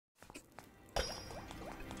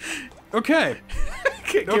Okay.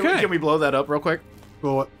 Can we blow that up real quick?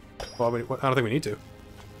 Well, what? Well, I don't think we need to.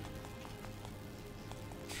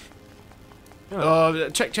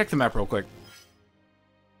 Check the map real quick.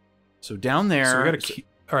 So down there. So we gotta keep.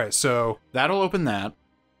 All right, so that'll open that,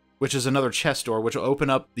 which is another chest door, which will open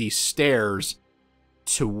up the stairs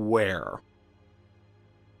to where?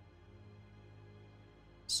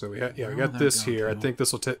 So we got this here. I think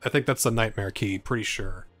this will. I think that's the nightmare key. Pretty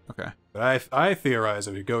sure. Okay. But I theorize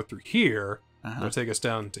that we go through here. It'll take us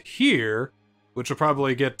down to here, which will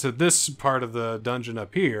probably get to this part of the dungeon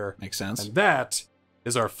up here. Makes sense. And that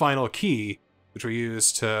is our final key, which we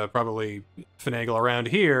use to probably finagle around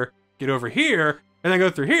here, get over here, and then go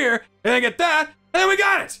through here, and then get that, and then we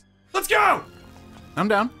got it! Let's go! I'm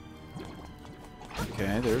down.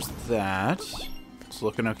 Okay, there's that. It's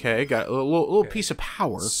looking okay. Got a little piece of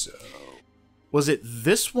power. So... Was it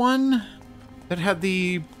this one that had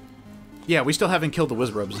the... Yeah, we still haven't killed the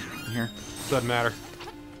Wizrubs in here. Doesn't matter.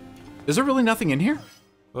 Is there really nothing in here?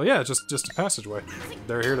 Well, yeah, just a passageway.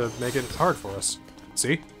 They're here to make it hard for us.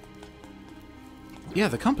 See? Yeah,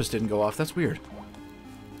 the compass didn't go off. That's weird.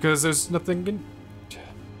 Because there's nothing in...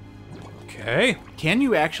 Okay. Can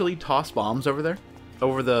you actually toss bombs over there?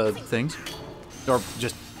 Over the things? Or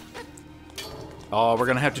just... Oh, we're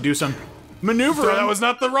gonna have to do some maneuvering. That was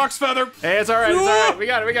not the rock's feather! Hey, it's alright, it's alright. We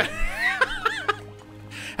got it.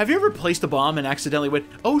 Have you ever placed a bomb and accidentally went,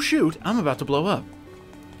 oh shoot, I'm about to blow up?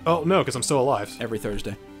 Oh, no, because I'm still alive. Every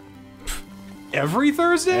Thursday. Every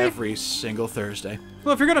Thursday? Every single Thursday.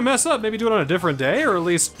 Well, if you're gonna mess up, maybe do it on a different day, or at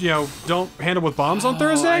least, you know, don't handle with bombs on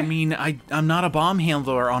Thursday? I mean, I'm not a bomb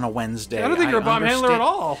handler on a Wednesday. I don't think you're a bomb handler at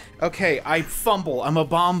all. Okay, I fumble. I'm a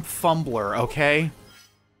bomb fumbler, okay?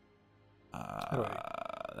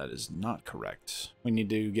 That is not correct. We need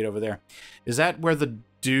to get over there. Is that where the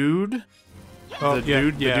dude... Oh,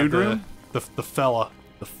 the dude room? The fella.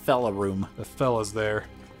 The fella room. The fella's there.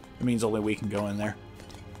 It means only we can go in there.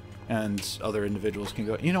 And other individuals can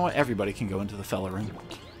go... You know what? Everybody can go into the fella room.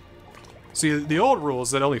 See, the old rule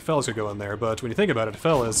is that only fellas could go in there, but when you think about it,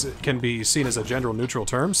 fellas can be seen as a gender-neutral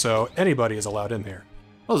term, so anybody is allowed in here.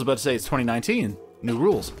 I was about to say, it's 2019. New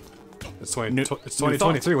rules. It's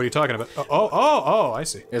 2023, what are you talking about? Oh, I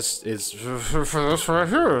see. It's for this right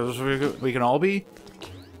here. We can all be...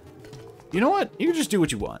 You know what? You can just do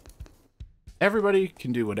what you want. Everybody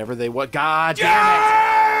can do whatever they want. God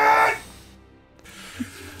damn it!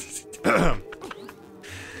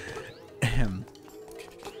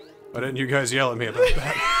 Why didn't you guys yell at me about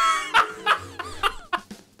that?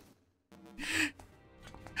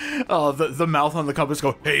 Oh, the mouth on the compass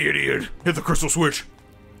go, hey idiot, hit the crystal switch.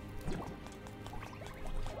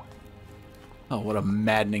 Oh, what a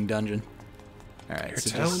maddening dungeon. Alright,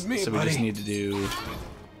 so we just need to do...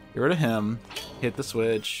 Get rid of him, hit the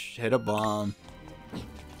switch, hit a bomb,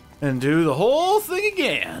 and do the whole thing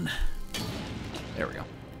again. There we go.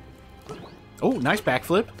 Oh, nice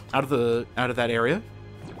backflip out of that area.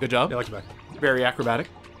 Good job. Yeah, I like the back. Very acrobatic.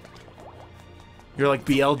 You're like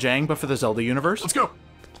BL Jang, but for the Zelda universe. Let's go.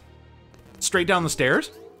 Straight down the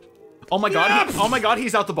stairs. Oh my god! Oh my god!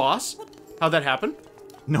 He's out the boss. How'd that happen?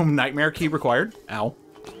 No nightmare key required. Ow.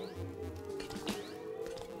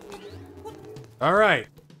 All right.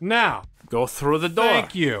 Now, go through the door.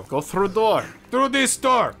 Thank you. Go through the door. Through this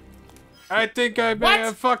door. I think I may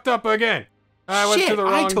have fucked up again. I went to the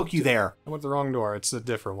wrong... I took you there. I went to the wrong door. It's a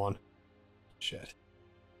different one. Shit.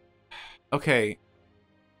 Okay.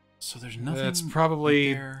 So there's nothing. It's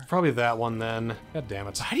probably that one then. God damn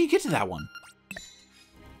it. How do you get to that one?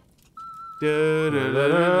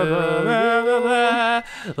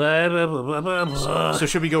 So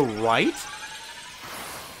should we go right?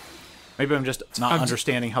 Maybe I'm just not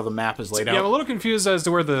understanding how the map is laid out. Yeah, I'm a little confused as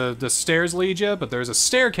to where the stairs lead you, but there's a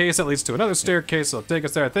staircase that leads to another staircase, so it'll take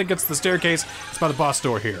us there. I think it's the staircase. It's by the boss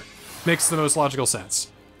door here. Makes the most logical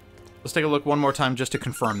sense. Let's take a look one more time just to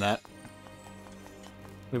confirm that.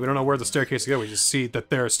 We don't know where the staircase go. We just see that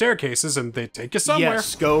there are staircases and they take you somewhere.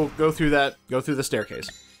 Yes, go through that. Go through the staircase.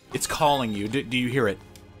 It's calling you. Do you hear it?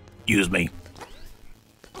 Use me.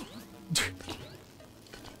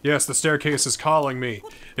 Yes, the staircase is calling me.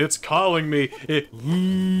 It's calling me.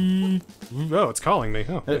 Oh, it's calling me.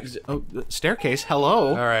 Oh, staircase. Hello.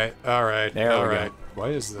 All right. There we go. Why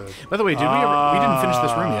is the? By the way, we didn't finish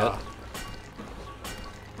this room yet.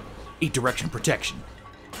 8 direction protection.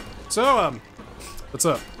 So, what's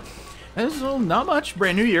up? Not much.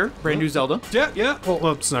 Brand new year. Brand new Zelda. Yeah.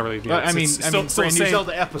 Well, it's not really. Yeah, I mean, brand new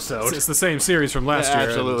Zelda episode. It's the same series from last year.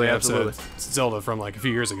 Absolutely. It's Zelda from like a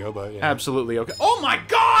few years ago, but yeah. Absolutely. Okay. Oh my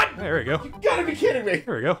God! There we go. You gotta be kidding me.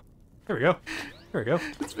 Here we go. There we go.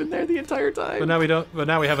 It's been there the entire time. But now we don't. But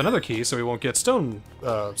now we have another key, so we won't get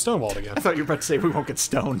stonewalled again. I thought you were about to say we won't get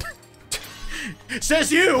stoned.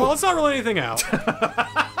 Says you! Well, let's not rule anything out.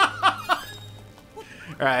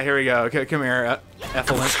 Alright, here we go. Okay, come here,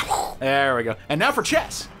 Ethelyn. There we go. And now for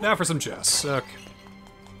chess! Now for some chess. Okay.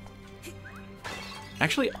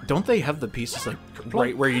 Actually, don't they have the pieces, like,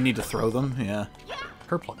 right where you need to throw them? Yeah.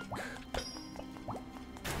 Kerplunk.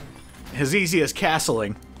 As easy as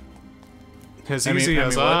castling. As easy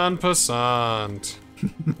as en passant.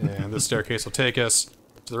 And this staircase will take us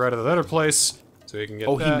to the right of the other place, so we can get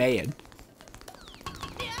that. He made.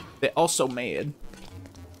 They also made.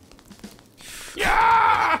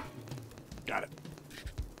 Yeah! Got it.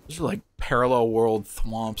 These are like parallel world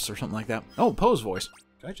thwomps or something like that. Oh, Poe's voice.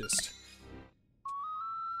 I just...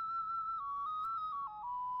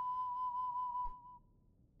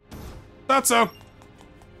 Thought so.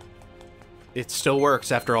 It still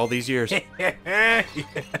works after all these years. Yeah.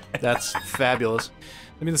 That's fabulous.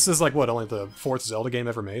 I mean, this is like, what, only the 4th Zelda game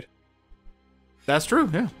ever made? That's true,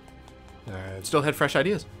 yeah. Alright. Still had fresh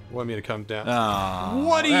ideas. Want me to come down? Oh,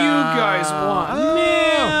 what do you guys want?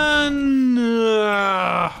 Man!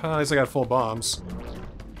 At least I got full bombs.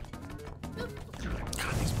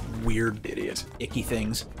 God, these weird, Idiot. icky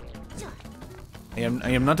things. I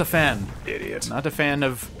am not a fan. Idiot. Not a fan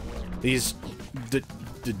of these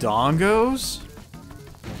dongos?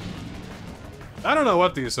 I don't know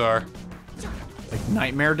what these are. Like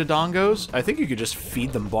nightmare dongos? I think you could just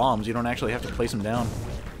feed them bombs. You don't actually have to place them down.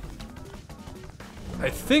 I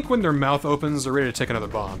think when their mouth opens, they're ready to take another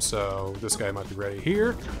bomb, so this guy might be ready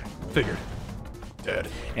here. Figured. Dead.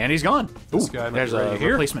 And he's gone. This Ooh, guy might there's be a ready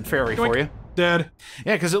here. replacement fairy Doink. for you. Dead.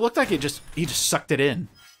 Yeah, because it looked like he just sucked it in.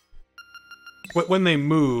 When they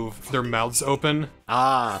move, their mouths open.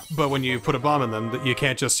 Ah. But when you put a bomb in them, you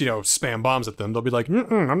can't just, you know, spam bombs at them. They'll be like,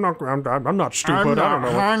 I'm not stupid. I don't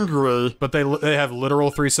know. hungry. But they have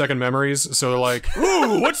literal 3-second memories, so they're like,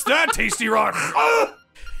 ooh, what's that tasty rock? Ah!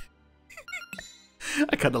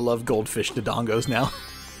 I kind of love goldfish dongos now.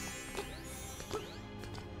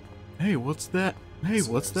 Hey, what's that? Hey,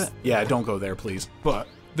 what's that? Yeah, don't go there, please. But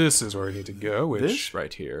this is where we need to go, which... This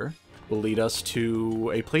right here will lead us to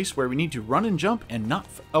a place where we need to run and jump and not...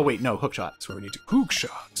 oh, wait, no, hook shot. That's where we need to hook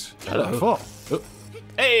shot. Hello. Fall. Oh.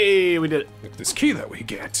 Hey, we did it. With this key that we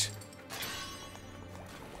get.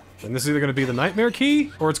 And this is either going to be the nightmare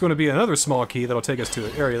key, or it's going to be another small key that'll take us to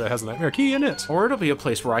an area that has a nightmare key in it. Or it'll be a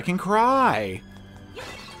place where I can cry.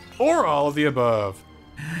 Or all of the above.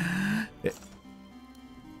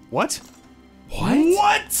 What? What?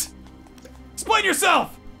 What? Explain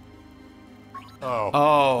yourself! Oh.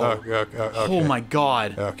 Oh. Okay. Oh my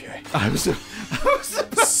god. Okay. I was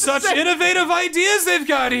Such innovative ideas they've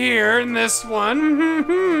got here in this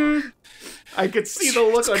one. I could see the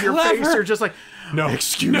look on your clever. face. You're just like, No.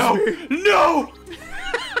 excuse no. me. No!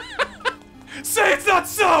 Say it's not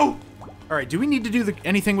so! Alright, do we need to do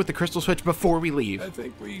anything with the crystal switch before we leave? I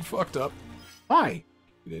think we fucked up. Why?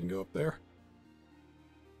 We didn't go up there.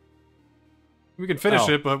 We can finish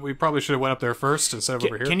it, but we probably should have went up there first instead of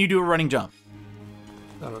over here. Can you do a running jump?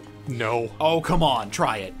 I don't know. No. Oh, come on,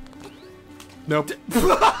 try it. Nope.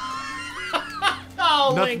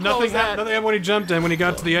 Oh, Nothing happened when he jumped in. When he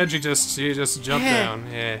got to the edge, he just jumped down.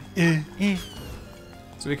 Yeah.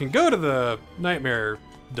 So we can go to the nightmare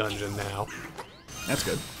dungeon now. That's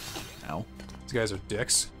good. Ow. These guys are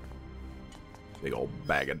dicks. Big old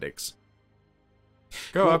bag of dicks.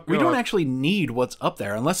 Go up. We go don't up. actually need what's up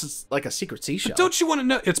there unless it's like a secret seashell. Don't you want to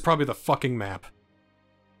know? It's probably the fucking map.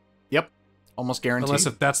 Yep. Almost guaranteed. Unless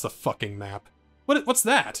if that's the fucking map. What's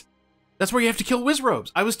that? That's where you have to kill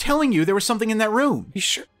Wizrobes. I was telling you there was something in that room. You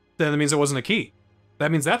sure? Then that means it wasn't a key.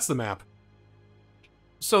 That means that's the map.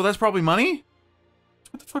 So that's probably money?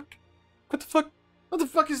 What the fuck? What the fuck? What the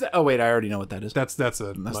fuck is that? Oh wait, I already know what that is. That's a That's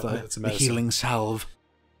the the healing salve.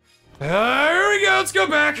 Here we go, let's go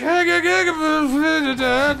back.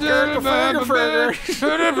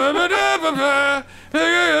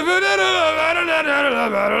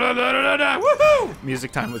 Woohoo!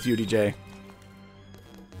 Music time with UDJ.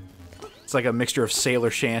 It's like a mixture of Sailor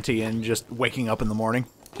Shanty and just waking up in the morning.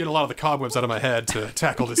 Get a lot of the cobwebs out of my head to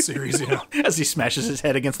tackle this series, you know. As he smashes his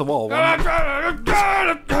head against the wall. Oh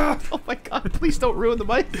my god, please don't ruin the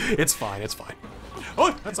mic. It's fine, it's fine.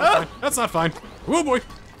 Oh, that's not fine. That's not fine. Oh boy.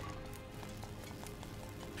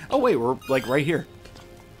 Oh wait, we're like right here.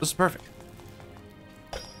 This is perfect.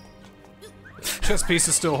 Chess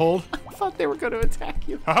pieces still hold. I thought they were going to attack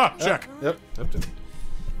you. Haha, check. Yep.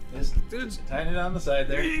 Dude, Tighten it on the side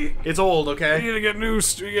there. It's old, we okay? need to get new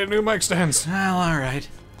mic stands. Well, alright.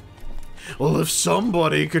 Well, if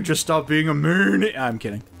somebody could just stop being a mean... I'm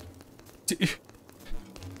kidding.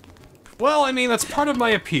 Well, I mean, that's part of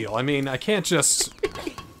my appeal. I mean, I can't just...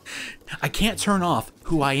 I can't turn off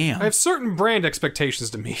who I am. I have certain brand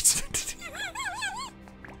expectations to meet.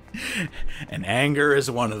 And anger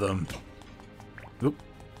is one of them. Oop.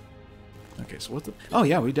 Okay, so what the... Oh,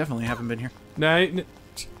 yeah, we definitely haven't been here. Now,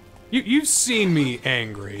 you've seen me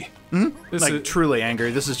angry. Mm-hmm. Like, truly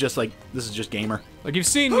angry. This is just gamer. Like, you've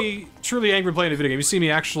seen me truly angry playing a video game. You've seen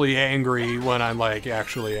me actually angry when I'm, like,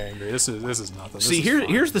 actually angry. This is nothing. This See,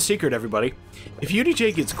 here's the secret, everybody. If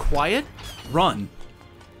UDJ gets quiet, run.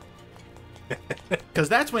 Because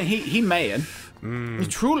that's when he mad. He's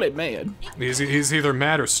truly mad. He's either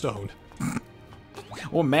mad or stoned.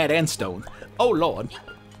 Or mad and stoned. Oh, Lord.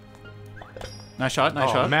 Nice shot,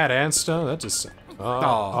 nice shot. Mad and stoned? That just...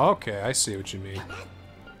 Oh, okay, I see what you mean.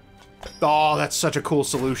 Oh, that's such a cool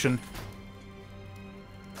solution.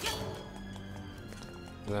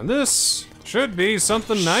 And then this should be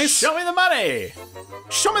something nice. Show me the money!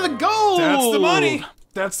 Show me the gold! That's the money!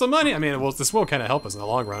 That's the money! I mean, this will kind of help us in the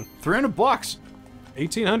long run. 300 bucks.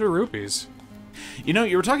 1,800 rupees. You know,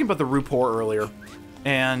 you were talking about the Rupor earlier,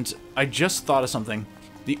 and I just thought of something.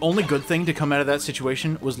 The only good thing to come out of that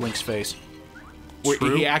situation was Link's face. Where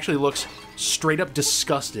True. he actually looks straight up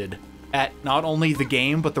disgusted at not only the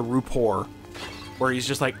game, but the Rupor. Where he's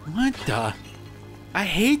just like, what the... I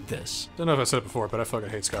hate this. Don't know if I said it before, but I fucking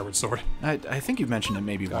hate Skyward Sword. I think you've mentioned it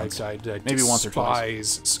maybe once. I maybe once or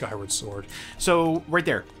twice. despise Skyward Sword. So, right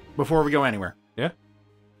there, before we go anywhere. Yeah?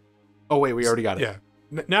 Oh wait, we already got it.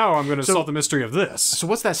 Yeah. Now I'm gonna solve the mystery of this. So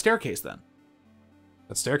what's that staircase then?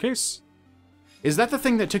 That staircase? Is that the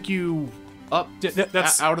thing that took you up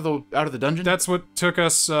out of the dungeon? That's what took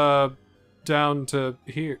us down to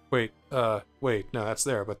here. Wait, no, that's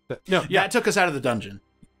there, but no, yeah, that took us out of the dungeon.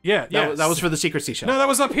 Yeah, that was for the secret seashell. No, that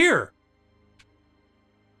was up here.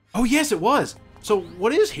 Oh yes, it was. So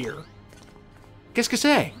what is here? Qu'est-ce que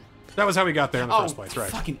c'est? That was how we got there in the first place, right?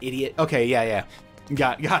 Fucking idiot. Okay, yeah.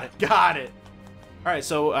 Got it. All right,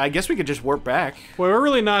 so I guess we could just warp back. Well, we're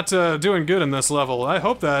really not doing good in this level. I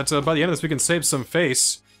hope that by the end of this we can save some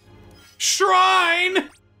face. Shrine!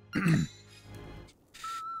 All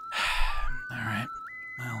right.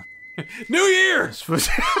 Well. New Year!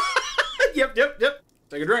 Yep.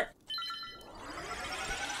 Take a drink.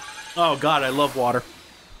 Oh god, I love water.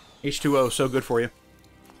 H2O, so good for you.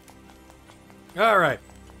 All right.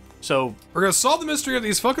 So we're gonna solve the mystery of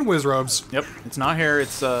these fucking whiz robes. Yep, it's not here.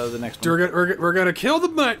 It's the next one. We're gonna kill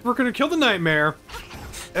the nightmare,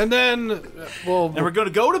 and then we're gonna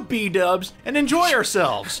go to B-dubs and enjoy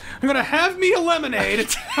ourselves. I'm gonna have me a lemonade.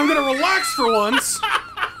 I'm gonna relax for once.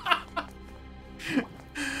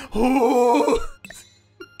 Oh.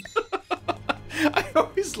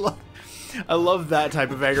 I love that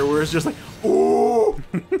type of anger where it's just like, ooh. All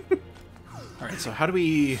right, so how do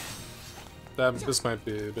we? This might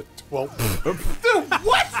be a bit well. Dude,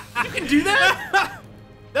 what? You can do that?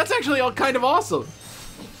 That's actually all kind of awesome.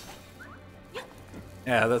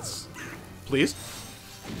 Yeah, that's. Please.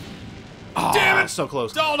 Oh, damn it! So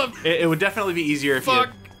close. It would definitely be easier if you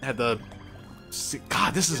had the.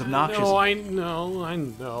 God, this is obnoxious. No, I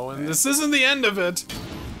know, and this isn't the end of it.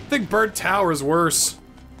 I think Bird Tower's worse.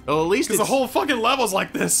 Well, at least because the whole fucking level's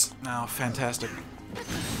like this. Oh, fantastic.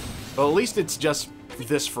 Well, at least it's just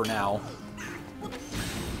this for now.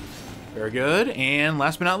 Very good. And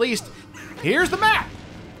last but not least, here's the map.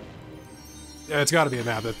 Yeah, it's got to be a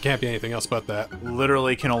map. It can't be anything else but that.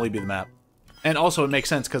 Literally can only be the map. And also, it makes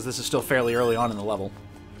sense because this is still fairly early on in the level.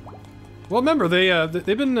 Well, remember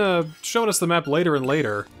they've been showing us the map later and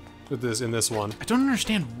later with in this one. I don't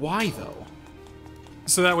understand why though.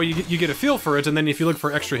 So that way you get a feel for it, and then if you look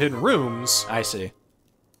for extra hidden rooms... I see.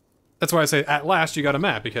 That's why I say, at last you got a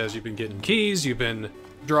map, because you've been getting keys, you've been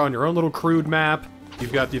drawing your own little crude map,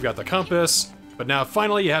 you've got the compass, but now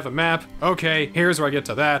finally you have a map. Okay, here's where I get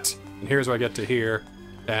to that, and here's where I get to here,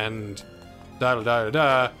 and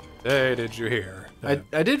da-da-da-da-da, hey, did you hear?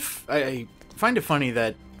 I find it funny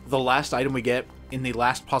that the last item we get in the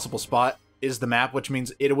last possible spot is the map, which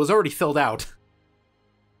means it was already filled out.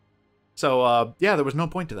 So, yeah, there was no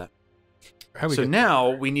point to that. So now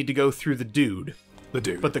we need to go through the dude. The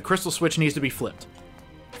dude. But the crystal switch needs to be flipped.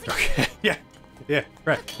 Okay. Yeah,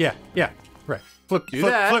 right. Flip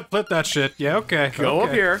that shit. Yeah, okay. Go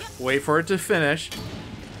up here, wait for it to finish,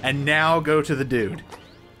 and now go to the dude.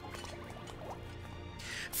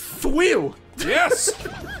 Phew! Yes!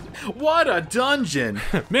 What a dungeon!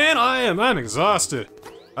 Man, I'm exhausted.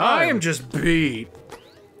 I am just beat.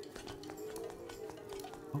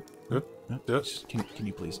 Can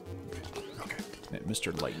you please? Okay.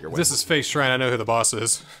 Mr. Light, your way. This is Face Shrine. I know who the boss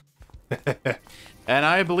is. And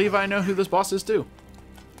I believe I know who this boss is too.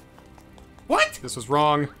 What? This was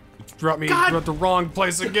wrong. Brought me to the wrong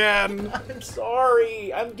place again. I'm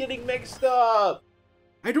sorry. I'm getting mixed up.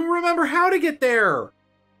 I don't remember how to get there.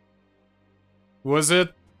 Was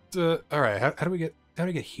it? All right. How do we get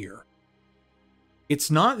here? It's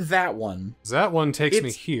not that one. That one takes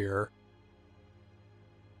me here.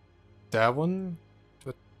 That one?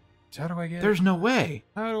 But how do I get? There's no way.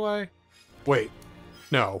 How do I? Wait.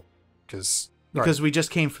 No. Because we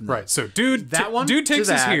just came from there. Right. So dude takes us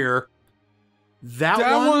that. here. That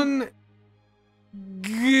one.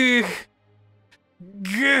 Gah.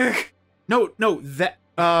 No, that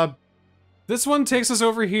this one takes us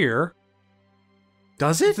over here.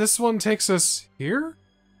 Does it? This one takes us here?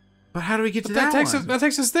 But how do we get to that one? That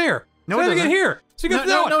takes us there. No, so it how do doesn't. we get here? So you get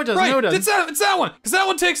that one. No, it doesn't. Right. No, it doesn't. It's that one. Because that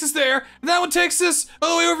one takes us there, and that one takes us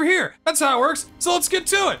all the way over here. That's how it works. So let's get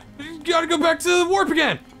to it. You gotta go back to the warp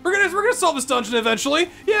again. We're gonna solve this dungeon eventually.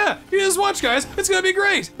 Yeah, you just watch, guys. It's gonna be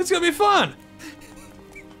great. It's gonna be fun.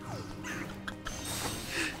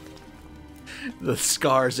 The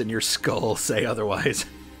scars in your skull say otherwise.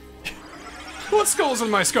 What skull's in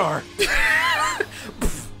my scar?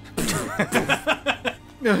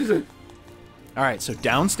 Alright, so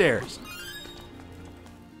downstairs.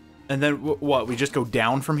 And then, what, we just go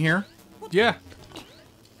down from here? Yeah.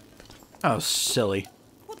 Oh, silly.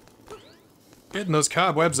 Getting those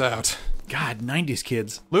cobwebs out. God, 90s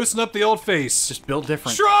kids. Loosen up the old face. Just built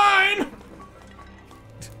different. Shrine!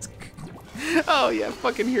 Oh, yeah,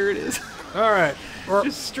 fucking here it is. Alright.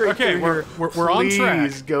 Just straight okay, through we're on track.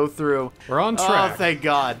 Please go through. We're on track. Oh, thank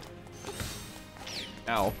God.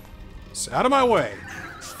 Ow. It's out of my way.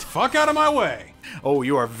 Fuck out of my way. Oh,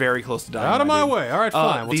 you are very close to dying. Out of my dude. way. Alright,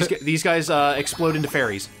 fine. These guys explode into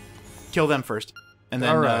fairies. Kill them first. And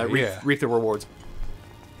then reap the rewards.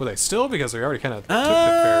 Will they still? Because we already kind of took the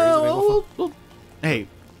fairies. I mean, hey,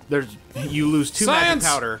 you lose 2 Science! magic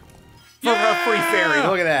powder for a free fairy.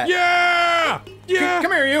 Look at that. Yeah! Yeah!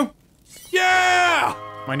 Come here, you. Yeah!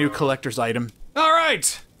 My new collector's item.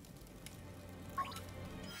 Alright!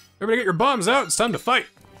 Everybody get your bombs out. It's time to fight.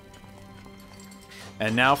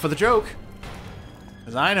 And now for the joke.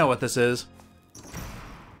 Because I know what this is.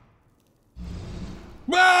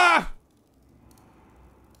 Ah!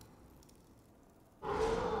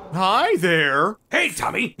 Hi there. Hey,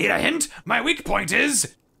 Tommy, need a hint? My weak point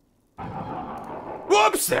is...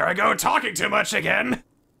 Whoops, there I go, talking too much again.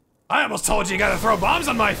 I almost told you gotta throw bombs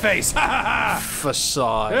on my face, ha ha ha!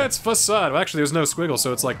 Facade. It's facade. Well, actually, there's no squiggle,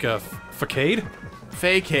 so it's like a facade?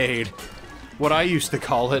 Fakeade. What I used to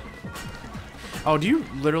call it. Oh, do you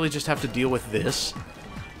literally just have to deal with this?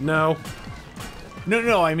 No.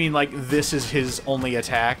 No, I mean, like, this is his only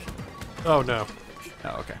attack. Oh, no.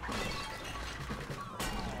 Oh, okay.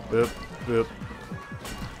 Boop, boop.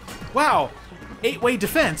 Wow! 8-way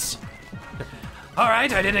defense!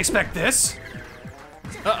 Alright, I didn't expect this.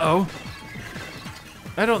 Uh-oh.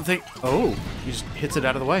 I don't think... Oh, he just hits it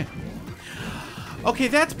out of the way. Okay,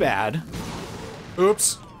 that's bad.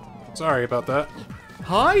 Oops. Sorry about that.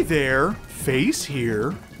 Hi there. Face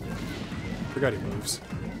here. Forgot he moves.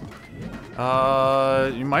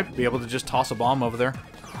 You might be able to just toss a bomb over there.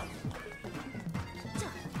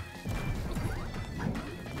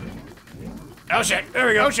 Oh shit, there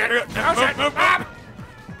we go. Oh shit, oh shit. Ah!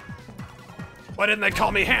 Why didn't they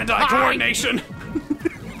call me hand-eye coordination?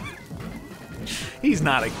 He's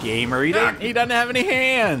not a gamer. He doesn't have any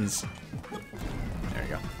hands. There you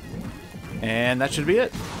go. And that should be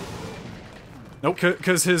it. Nope,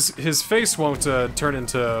 because his face won't turn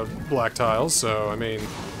into black tiles, so, I mean...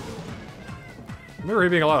 I remember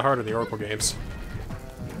him being a lot harder in the Oracle games.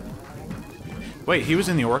 Wait, he was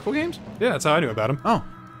in the Oracle games? Yeah, that's how I knew about him. Oh.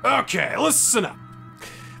 Okay, listen up.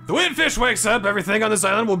 The windfish wakes up, everything on this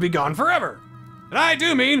island will be gone forever. And I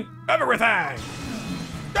do mean everything.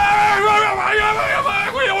 I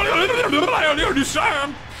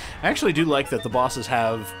actually do like that the bosses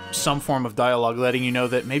have some form of dialogue letting you know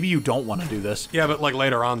that maybe you don't want to do this. Yeah, but like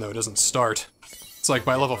later on though, it doesn't start. It's like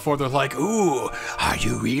by level 4 they're like, ooh, are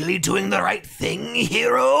you really doing the right thing,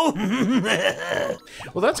 hero?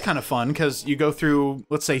 Well, that's kind of fun, because you go through,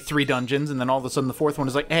 let's say, 3 dungeons, and then all of a sudden the 4th one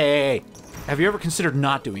is like, hey, have you ever considered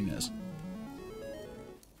not doing this?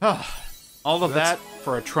 All of that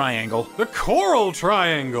for a triangle. The coral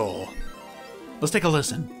triangle! Let's take a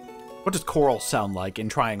listen. What does coral sound like in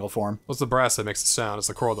triangle form? What's the brass that makes the sound? It's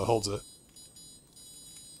the coral that holds it.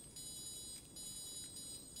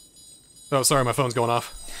 Oh, sorry, my phone's going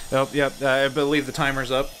off. Oh, yep, I believe the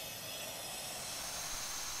timer's up.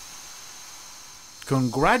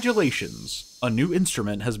 Congratulations! A new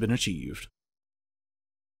instrument has been achieved.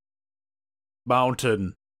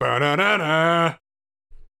 Mountain. Ba-na-na-na.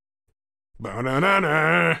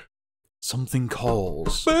 Ba-na-na-na. Something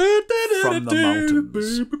calls from the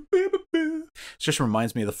mountains. It just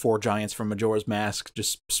reminds me of the 4 giants from Majora's Mask,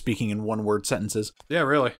 just speaking in one-word sentences. Yeah,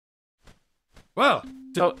 really. Well,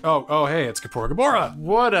 hey, it's Kapora Gabora.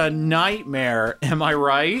 What a nightmare, am I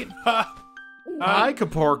right? Hi,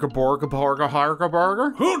 Kapora Gabora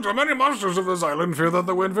Harga. The many monsters of this island fear that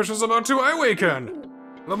the windfish is about to awaken.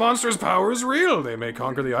 The monster's power is real. They may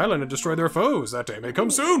conquer the island and destroy their foes. That day may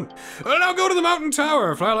come soon. Now go to the mountain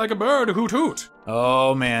tower. Fly like a bird. Hoot hoot.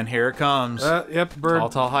 Oh man, here it comes. Yep,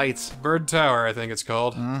 bird. Tall heights. Bird tower, I think it's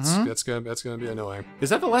called. That's gonna be annoying.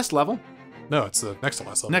 Is that the last level? No, it's the next to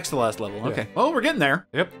last level. Next to last level. Okay. Yeah. Well, we're getting there.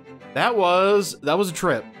 Yep. That was a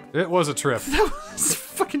trip. It was a trip. That was a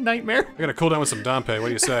fucking nightmare. I gotta cool down with some Danpei. What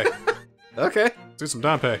do you say? Okay. Let's do some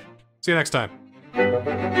Danpei. See you next time.